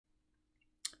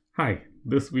Hi,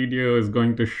 this video is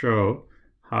going to show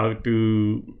how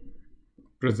to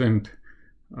present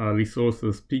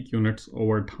resources peak units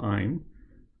over time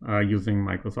using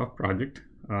Microsoft Project.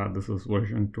 This is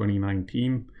version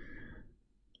 2019,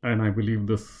 and I believe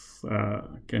this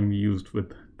can be used with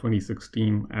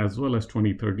 2016 as well as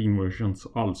 2013 versions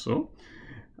also.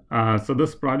 So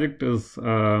this project is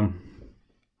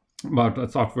about a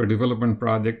software development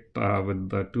project with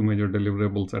the two major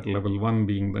deliverables at level 1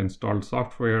 being the installed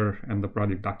software and the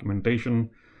project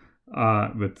documentation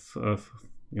with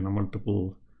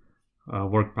multiple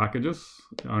work packages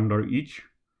under each.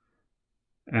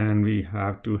 And we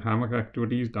have two Hammock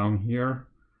activities down here.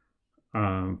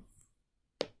 And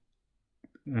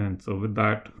so with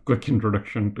that quick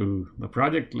introduction to the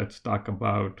project, let's talk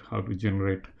about how to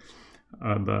generate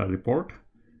the report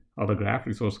or the graph,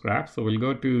 resource graph. So we'll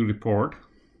go to report,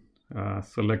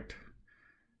 select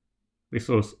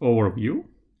resource overview.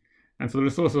 And so the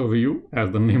resource overview,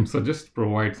 as the name suggests,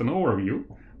 provides an overview,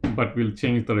 but we'll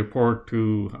change the report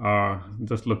to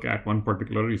just look at one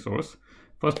particular resource.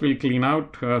 First, we'll clean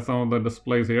out some of the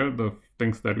displays here, the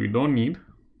things that we don't need.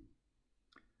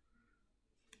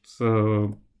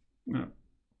 So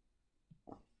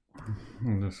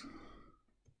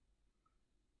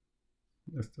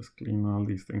let's just clean all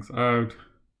these things out.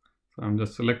 So I'm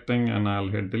just selecting and I'll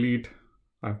hit delete.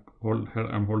 I'm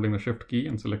holding the shift key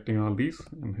and selecting all these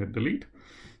and hit delete.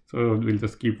 So we'll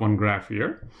just keep one graph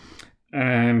here.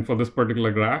 And for this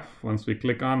particular graph, once we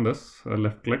click on this,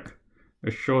 left click,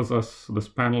 it shows us this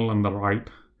panel on the right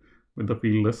with the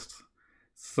field lists.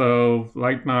 So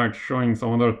right now it's showing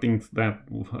some other things that,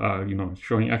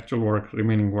 showing actual work,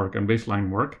 remaining work, and baseline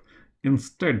work.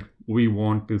 Instead, we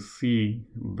want to see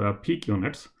the peak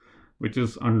units, which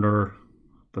is under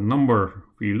the number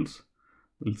fields.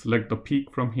 We'll select the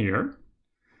peak from here,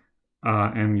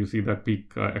 and you see that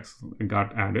peak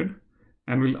got added.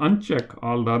 And we'll uncheck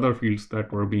all the other fields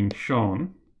that were being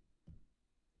shown.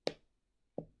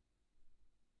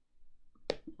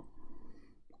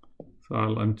 So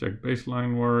I'll uncheck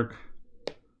baseline work,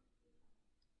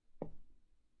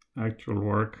 actual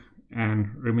work,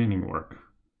 and remaining work.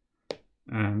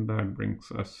 And that brings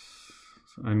us,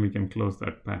 and we can close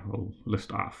that panel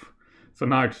list off. So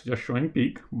now it's just showing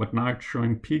peak, but now it's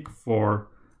showing peak for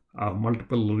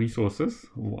multiple resources,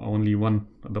 only one,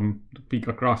 the peak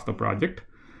across the project.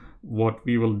 What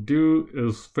we will do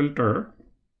is filter.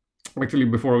 Actually,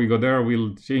 before we go there,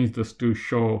 we'll change this to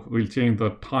show, we'll change the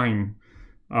time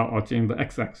or change the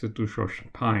x-axis to show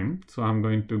time. So I'm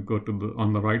going to go to the,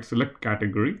 on the right, select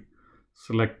category,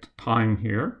 select time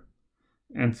here.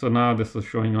 And so now this is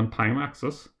showing on time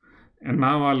axis. And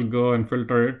now I'll go and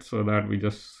filter it so that we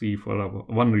just see for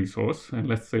one resource. And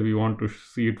let's say we want to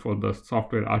see it for the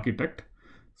software architect.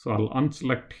 So I'll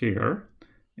unselect here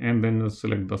and then just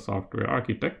select the software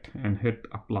architect and hit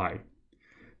apply.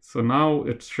 So now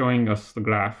it's showing us the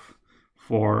graph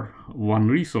for one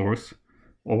resource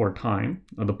over time,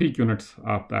 the peak units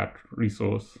of that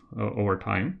resource over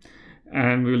time.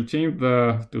 And we'll change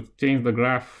to change the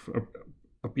graph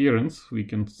appearance, we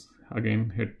can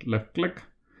again hit left click,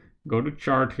 go to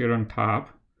chart here on top,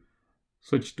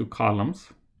 switch to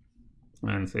columns,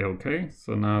 and say OK.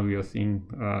 So now we are seeing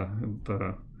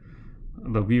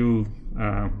the view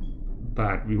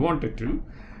that we wanted to.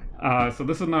 So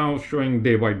this is now showing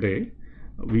day by day.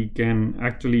 We can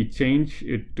actually change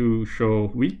it to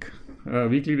show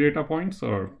weekly data points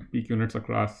or peak units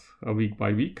across a week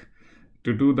by week.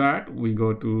 To do that, we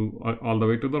go to all the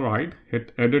way to the right,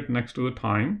 hit edit next to the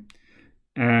time,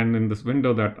 and in this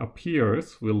window that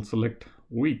appears, we'll select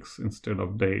weeks instead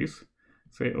of days.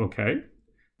 Say OK.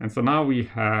 And so now we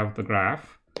have the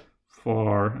graph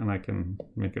for, and I can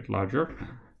make it larger,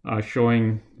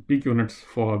 showing peak units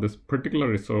for this particular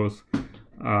resource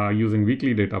using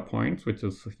weekly data points, which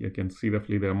is, you can see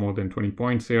definitely there are more than 20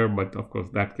 points here, but of course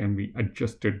that can be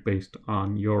adjusted based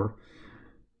on your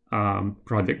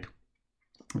project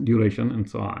duration and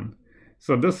so on.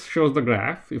 So this shows the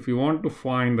graph. If you want to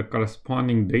find the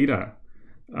corresponding data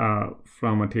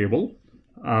from a table,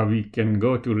 we can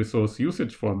go to resource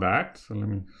usage for that. So let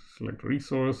me select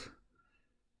resource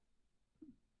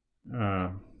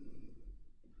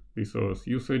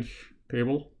usage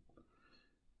table.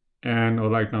 And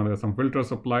right now there's some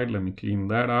filters applied. Let me clean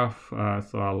that off.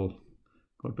 So I'll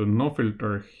go to no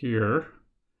filter here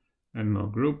and no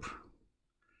group.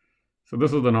 So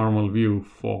this is the normal view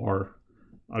for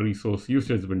a resource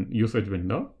usage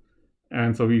window.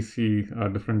 And so we see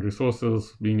different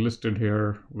resources being listed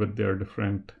here with their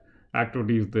different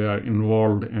activities they are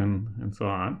involved in and so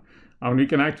on. We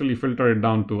can actually filter it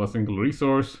down to a single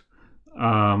resource.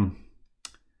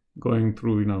 going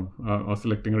through, or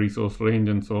selecting a resource range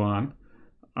and so on.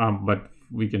 But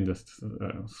we can just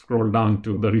scroll down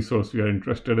to the resource we are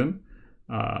interested in.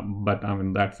 But I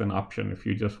mean, that's an option. If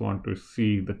you just want to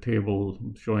see the table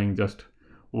showing just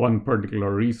one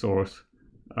particular resource,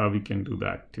 we can do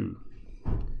that too.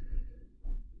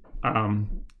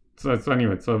 So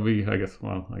anyway, so I guess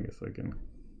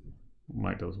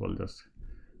might as well just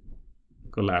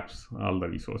collapse all the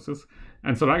resources.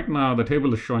 And so right now the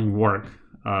table is showing work.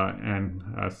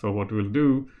 So what we'll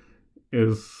do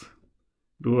is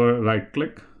do a right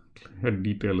click, hit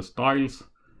detail styles.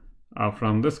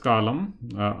 From this column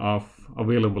of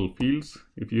available fields,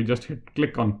 if you just hit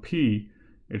click on P,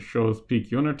 it shows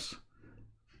peak units.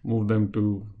 Move them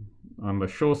to on the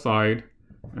show side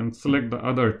and select the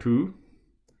other two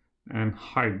and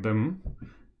hide them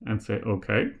and say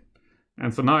OK.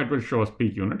 And so now it will show us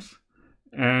peak units.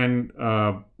 And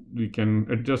we can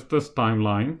adjust this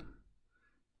timeline.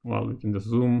 Well, we can just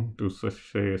zoom to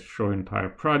say show entire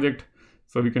project.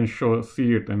 So we can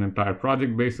see it an entire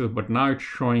project basis, but now it's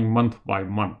showing month by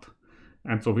month.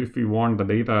 And so if we want the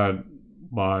data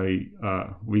by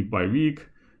week,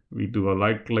 we do a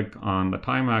right click on the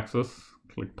time axis,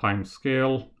 click time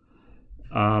scale.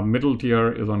 Middle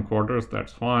tier is on quarters,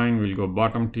 that's fine. We'll go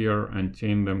bottom tier and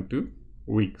change them to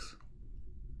weeks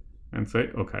and say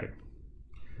OK.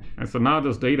 And so now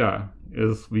this data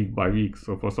is week by week.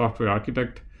 So for Software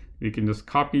Architect, we can just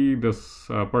copy this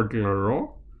particular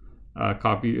row,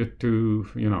 copy it to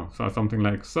so something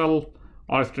like Excel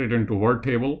or straight into Word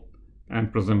table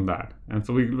and present that. And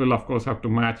so we will of course have to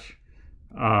match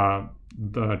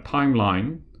the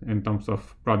timeline in terms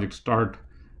of project start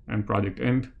and project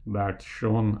end that's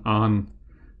shown on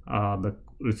the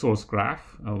resource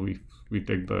graph. We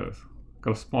take the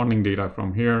corresponding data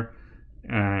from here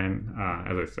and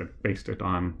as I said, paste it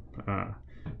on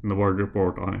in the Word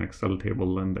report on an Excel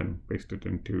table and then paste it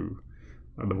into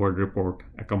the Word report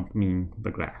accompanying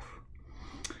the graph.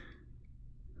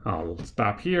 I'll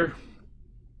stop here.